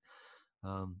 and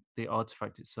the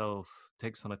artifact itself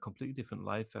takes on a completely different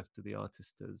life after the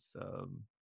artist has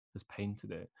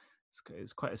painted it.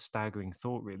 It's quite a staggering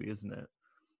thought, really, isn't it?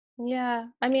 Yeah.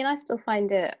 I mean, I still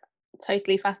find it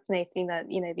totally fascinating that,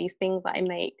 these things that I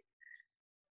make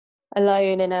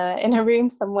alone in a room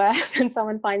somewhere, and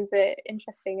someone finds it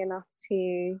interesting enough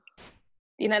to,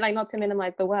 like, not to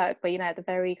minimize the work, but at the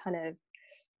very kind of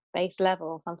base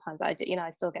level, sometimes I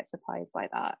still get surprised by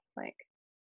that, like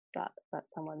that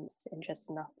someone's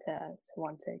interested enough to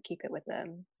want to keep it with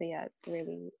them. So yeah, it's a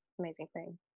really amazing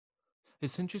thing.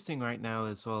 It's interesting right now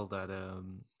as well that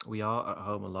we are at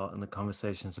home a lot, and the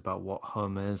conversations about what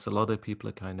home is. A lot of people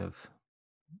are kind of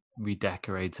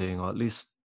redecorating, or at least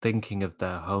thinking of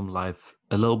their home life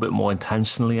a little bit more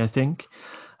intentionally, I think.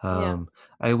 Yeah. Um,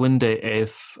 I wonder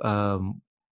if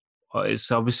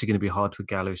it's obviously going to be hard for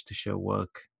galleries to show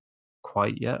work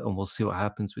quite yet, and we'll see what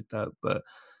happens with that. But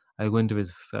I wonder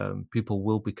if people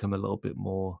will become a little bit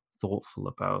more thoughtful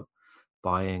about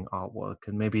buying artwork,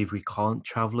 and maybe if we can't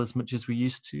travel as much as we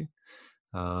used to,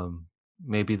 um,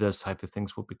 maybe those type of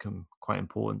things will become quite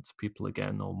important to people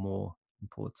again, or more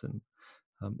important.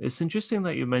 It's interesting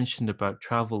that you mentioned about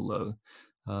travel,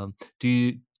 though. Um, do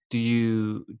you do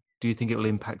you do you think it will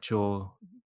impact your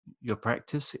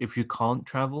practice if you can't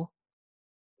travel?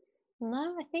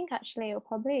 No, I think actually it'll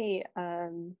probably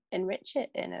enrich it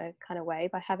in a kind of way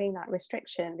by having that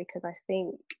restriction, because I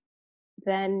think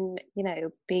then,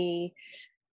 be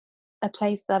a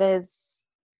place that is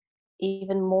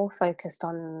even more focused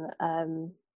on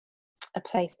a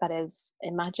place that is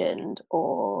imagined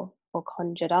or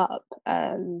conjured up.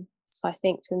 So I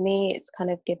think for me, it's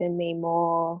given me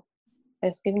more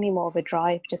of a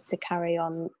drive just to carry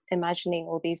on imagining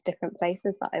all these different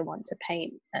places that I want to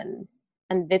paint and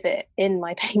visit in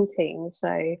my paintings.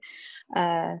 So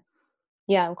uh,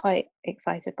 yeah, I'm quite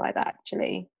excited by that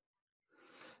actually.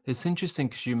 It's interesting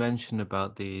because you mentioned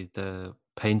about the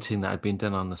painting that had been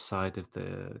done on the side of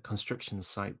the construction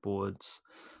site boards.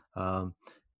 Um,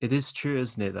 it is true,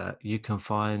 isn't it, that you can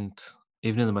find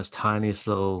even in the most tiniest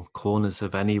little corners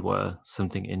of anywhere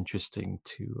something interesting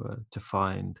to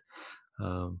find.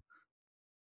 Um,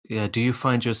 yeah, do you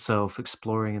find yourself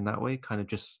exploring in that way, kind of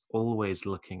just always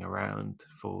looking around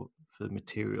for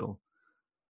material?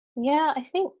 Yeah, I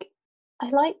think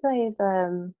I like those.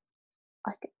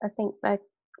 I think they're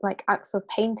like acts of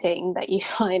painting that you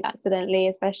find accidentally,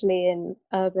 especially in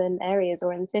urban areas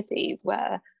or in cities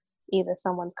where either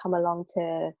someone's come along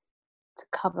to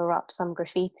cover up some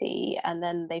graffiti, and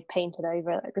then they've painted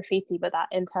over that graffiti, but that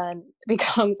in turn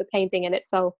becomes a painting in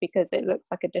itself because it looks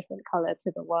like a different color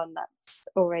to the one that's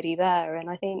already there. And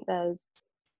I think there's,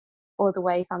 or the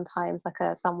way sometimes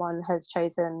like someone has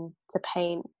chosen to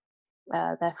paint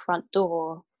their front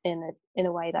door in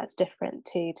a way that's different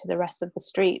to the rest of the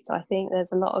street. So I think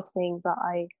there's a lot of things that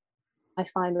I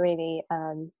find really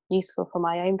useful for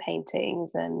my own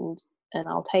paintings, and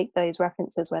I'll take those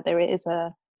references, whether it is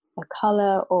a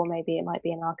color or maybe it might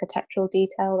be an architectural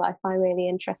detail that I find really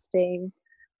interesting.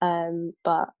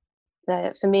 But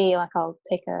for me, like, I'll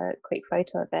take a quick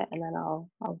photo of it and then I'll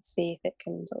see if it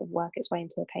can sort of work its way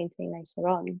into a painting later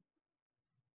on.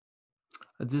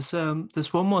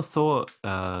 There's one more thought.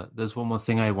 There's one more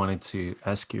thing I wanted to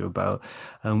ask you about,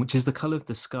 which is the color of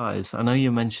the skies. I know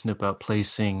you mentioned about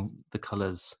placing the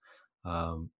colors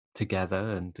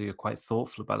together, and you're quite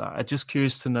thoughtful about that. I'm just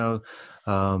curious to know,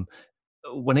 um,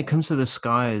 when it comes to the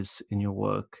skies in your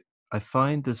work, I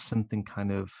find there's something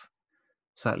kind of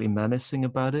slightly menacing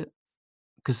about it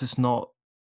because it's not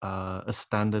a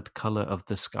standard color of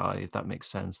the sky, if that makes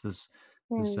sense. There's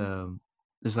Mm.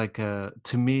 there's like a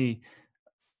to me,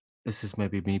 this is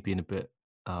maybe me being a bit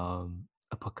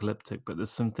apocalyptic, but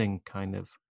there's something kind of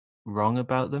wrong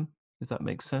about them, if that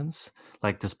makes sense.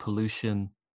 Like there's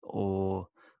pollution, or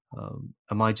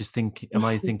am I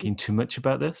thinking too much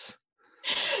about this?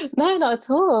 No, not at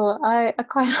all. I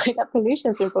quite like that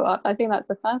pollution's been brought up. I think that's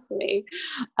a first for me.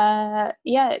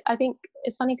 Yeah, I think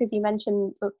it's funny because you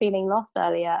mentioned sort of feeling lost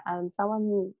earlier, and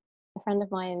a friend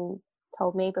of mine,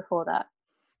 told me before that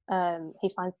he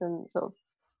finds them sort of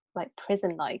like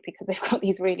prison-like because they've got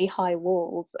these really high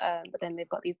walls, but then they've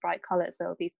got these bright colors,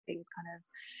 so these things kind of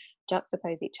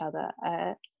juxtapose each other.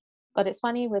 But it's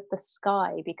funny with the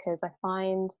sky because I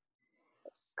find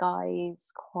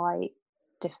skies quite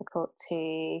difficult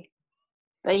to.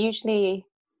 They're usually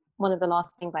one of the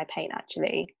last things I paint,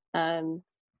 actually,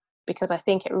 because I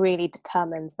think it really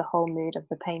determines the whole mood of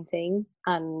the painting.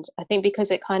 And I think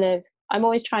because it kind of, I'm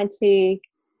always trying to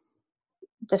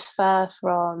defer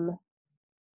from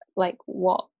like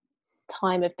what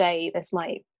time of day this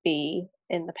might be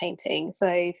in the painting.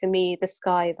 So for me, the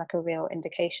sky is like a real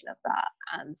indication of that.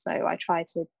 And so I try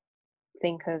to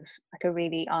think of like a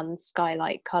really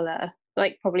unsky-like color,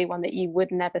 like probably one that you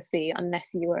would never see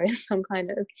unless you were in some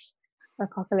kind of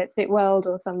apocalyptic world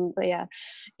or some, yeah,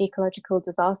 ecological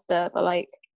disaster. But like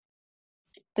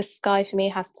the sky for me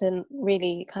has to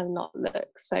really kind of not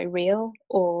look so real,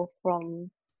 or from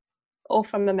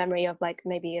a memory of like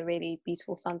maybe a really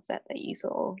beautiful sunset that you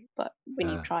saw, but when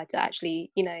you Yeah. try to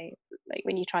actually, like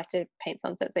when you try to paint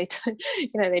sunsets, they don't,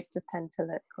 they just tend to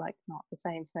look like not the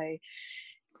same. So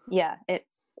yeah,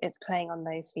 it's playing on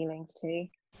those feelings too.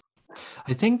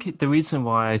 I think the reason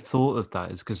why I thought of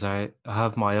that is because I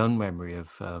have my own memory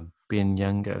of being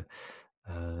younger,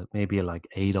 maybe like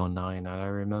 8 or 9, and I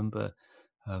remember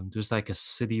there's like a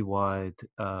citywide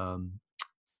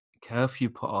curfew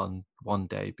put on one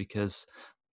day because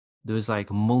there was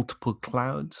like multiple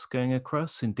clouds going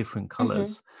across in different Hmm.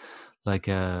 colors,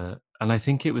 and I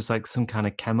think it was like some kind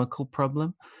of chemical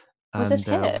problem, Was this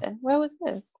and here? Where was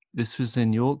this? this was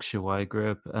in Yorkshire where I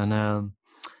grew up, and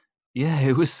yeah,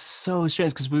 it was so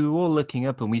strange because we were all looking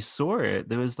up and we saw it.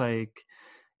 There was like,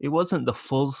 it wasn't the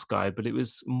full sky, but it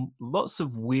was lots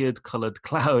of weird colored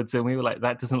clouds. And we were like,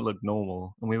 that doesn't look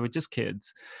normal. And we were just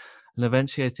kids. And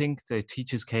eventually, I think the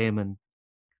teachers came and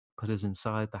put us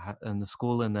inside in the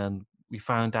school. And then we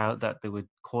found out that they were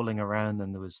calling around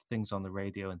and there was things on the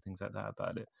radio and things like that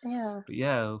about it. Yeah. But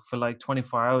yeah, for like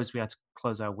 24 hours, we had to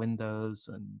close our windows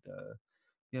and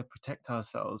yeah, protect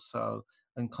ourselves. So,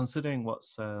 and considering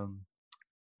what's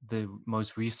the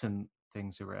most recent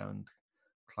things around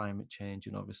climate change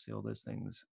and obviously all those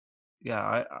things,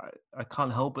 yeah, I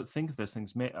can't help but think of those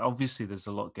things. Obviously there's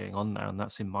a lot going on now and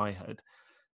that's in my head,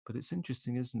 but it's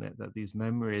interesting, isn't it, that these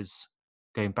memories,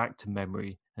 going back to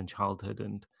memory and childhood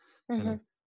and kind Hmm. of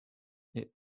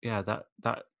it, yeah,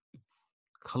 that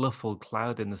colorful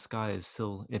cloud in the sky is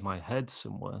still in my head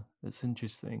somewhere. It's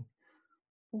interesting.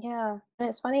 Yeah, and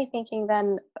it's funny thinking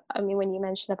then, I mean, when you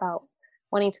mentioned about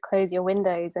wanting to close your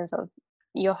windows and sort of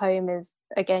your home is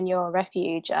again your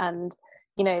refuge, and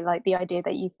like the idea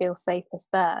that you feel safest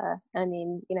there. I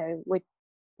mean,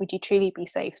 would you truly be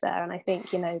safe there? And I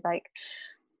think, like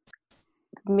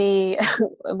me,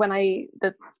 when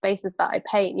the spaces that I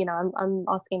paint, I'm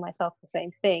asking myself the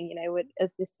same thing.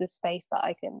 Is this the space that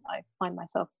I find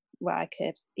myself where I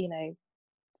could,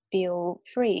 feel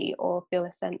free or feel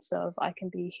a sense of I can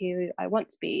be who I want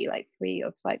to be, like free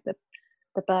of like the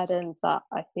burdens that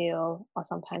I feel are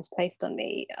sometimes placed on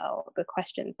me, or the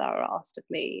questions that are asked of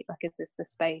me. Like, is this the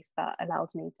space that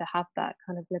allows me to have that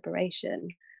kind of liberation,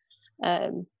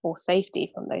 or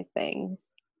safety from those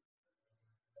things?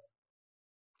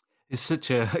 It's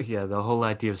such a yeah, the whole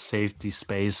idea of safety,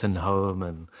 space, and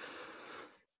home,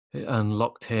 and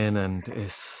locked in, and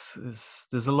it's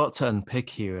there's a lot to unpick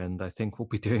here, and I think we'll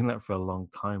be doing that for a long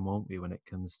time, won't we, when it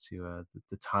comes to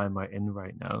the time we're in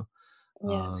right now.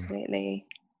 Yeah, Um, absolutely.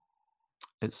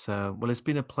 it's well, it's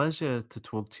been a pleasure to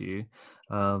talk to you.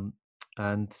 Um,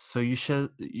 and so you said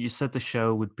the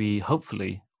show would be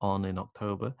hopefully on in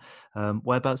October.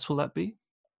 Whereabouts will that be?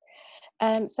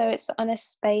 So it's on a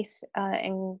space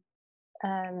in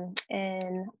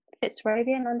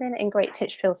Fitzrovia in London, in Great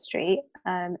Titchfield Street.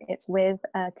 It's with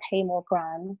Tamor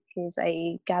Gran, who's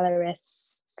a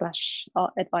gallerist slash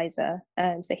art advisor.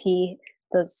 So he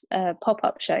does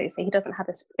pop-up shows. So he doesn't have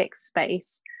a fixed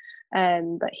space,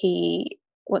 but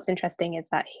what's interesting is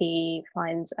that he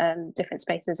finds different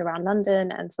spaces around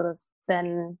London and sort of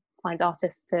then finds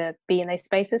artists to be in those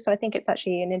spaces. So I think it's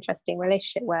actually an interesting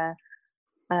relationship where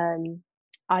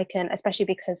I can, especially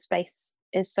because space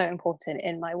is so important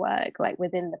in my work, like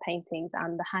within the paintings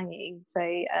and the hanging. So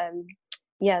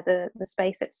the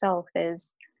space itself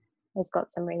has got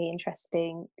some really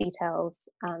interesting details,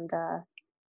 and so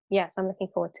I'm looking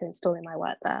forward to installing my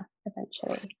work there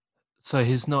eventually. So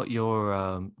he's not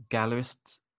your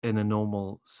gallerist in a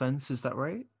normal sense, is that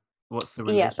right? What's the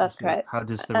relationship? Yeah, that's correct. How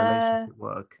does the relationship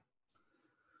work?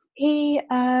 He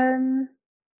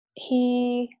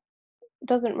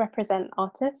doesn't represent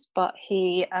artists, but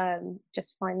he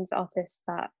just finds artists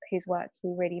whose work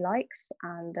he really likes,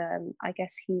 and I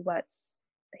guess he works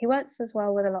as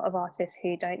well with a lot of artists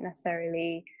who don't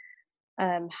necessarily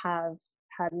have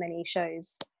had many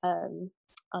shows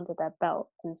under their belt,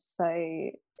 and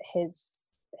so his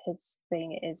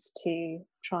thing is to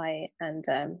try and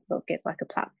sort of give like a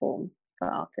platform for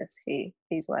artists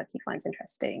whose work he finds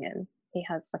interesting, and he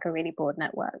has like a really broad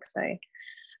network. So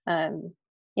I'm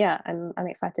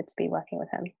excited to be working with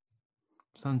him.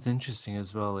 Sounds interesting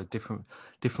as well.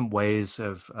 Different ways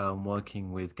of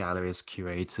working with galleries,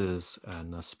 curators,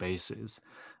 and spaces.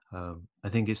 I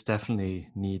think it's definitely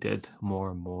needed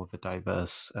more and more of a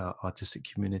diverse artistic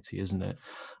community, isn't it?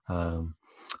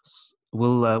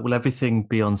 Will everything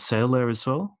be on sale there as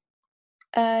well?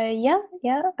 Yeah.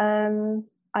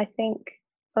 I think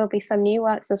there'll be some new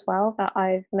works as well that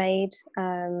I've made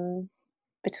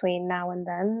between now and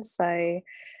then. So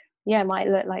it might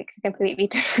look like a completely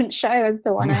different show as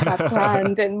to one I had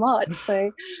planned in March.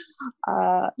 So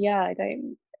I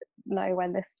don't know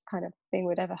when this kind of thing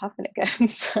would ever happen again.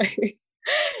 So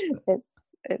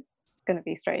it's going to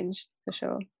be strange for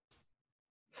sure.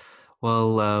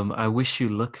 Well, I wish you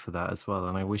luck for that as well,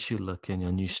 and I wish you luck in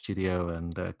your new studio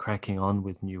and cracking on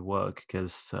with new work,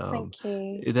 because Thank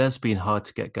you. It has been hard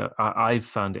to get go. I've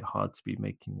found it hard to be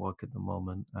making work at the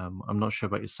moment. I'm not sure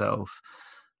about yourself.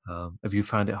 Have you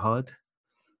found it hard?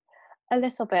 A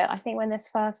little bit. I think when this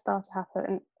first started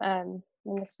happening,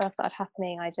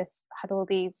 I just had all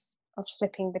these. I was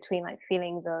flipping between like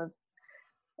feelings of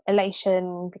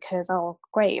elation because, oh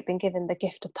great, I've been given the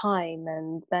gift of time,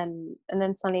 and then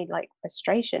suddenly like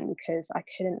frustration because I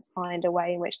couldn't find a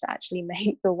way in which to actually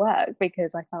make the work,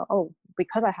 because I felt, oh,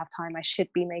 because I have time I should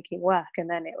be making work. And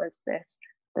then it was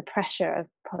the pressure of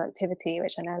productivity,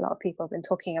 which I know a lot of people have been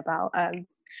talking about,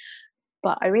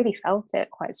 but I really felt it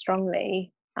quite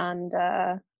strongly. And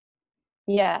and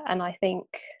I think,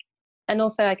 and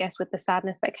also I guess with the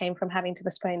sadness that came from having to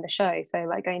postpone the show, so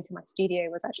like going to my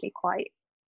studio was actually quite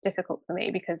difficult for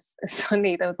me, because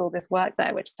suddenly there was all this work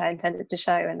there which I intended to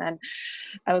show, and then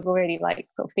I was already like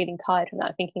sort of feeling tired from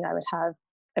that, thinking I would have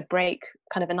a break,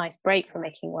 kind of a nice break from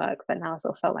making work, but now I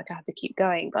sort of felt like I had to keep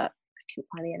going, but I couldn't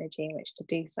find the energy in which to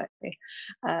do so.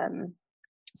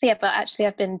 But actually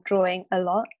I've been drawing a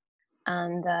lot,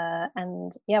 and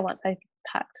once I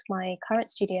packed my current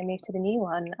studio and moved to the new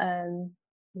one,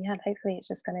 hopefully it's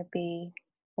just going to be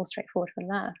all straightforward from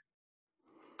there.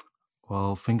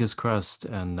 Well, fingers crossed,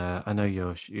 and I know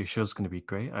your show's going to be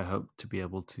great. I hope to be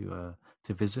able to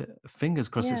visit. Fingers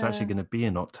crossed, It's actually going to be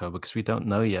in October, because we don't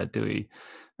know yet, do we?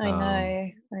 I know.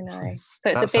 So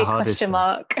it's a big question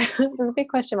mark. There's a big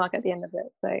question mark at the end of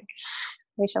it. So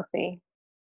we shall see.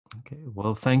 Okay.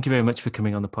 Well, thank you very much for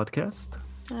coming on the podcast.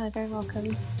 Oh, very welcome.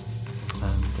 And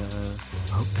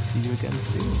hope to see you again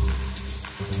soon.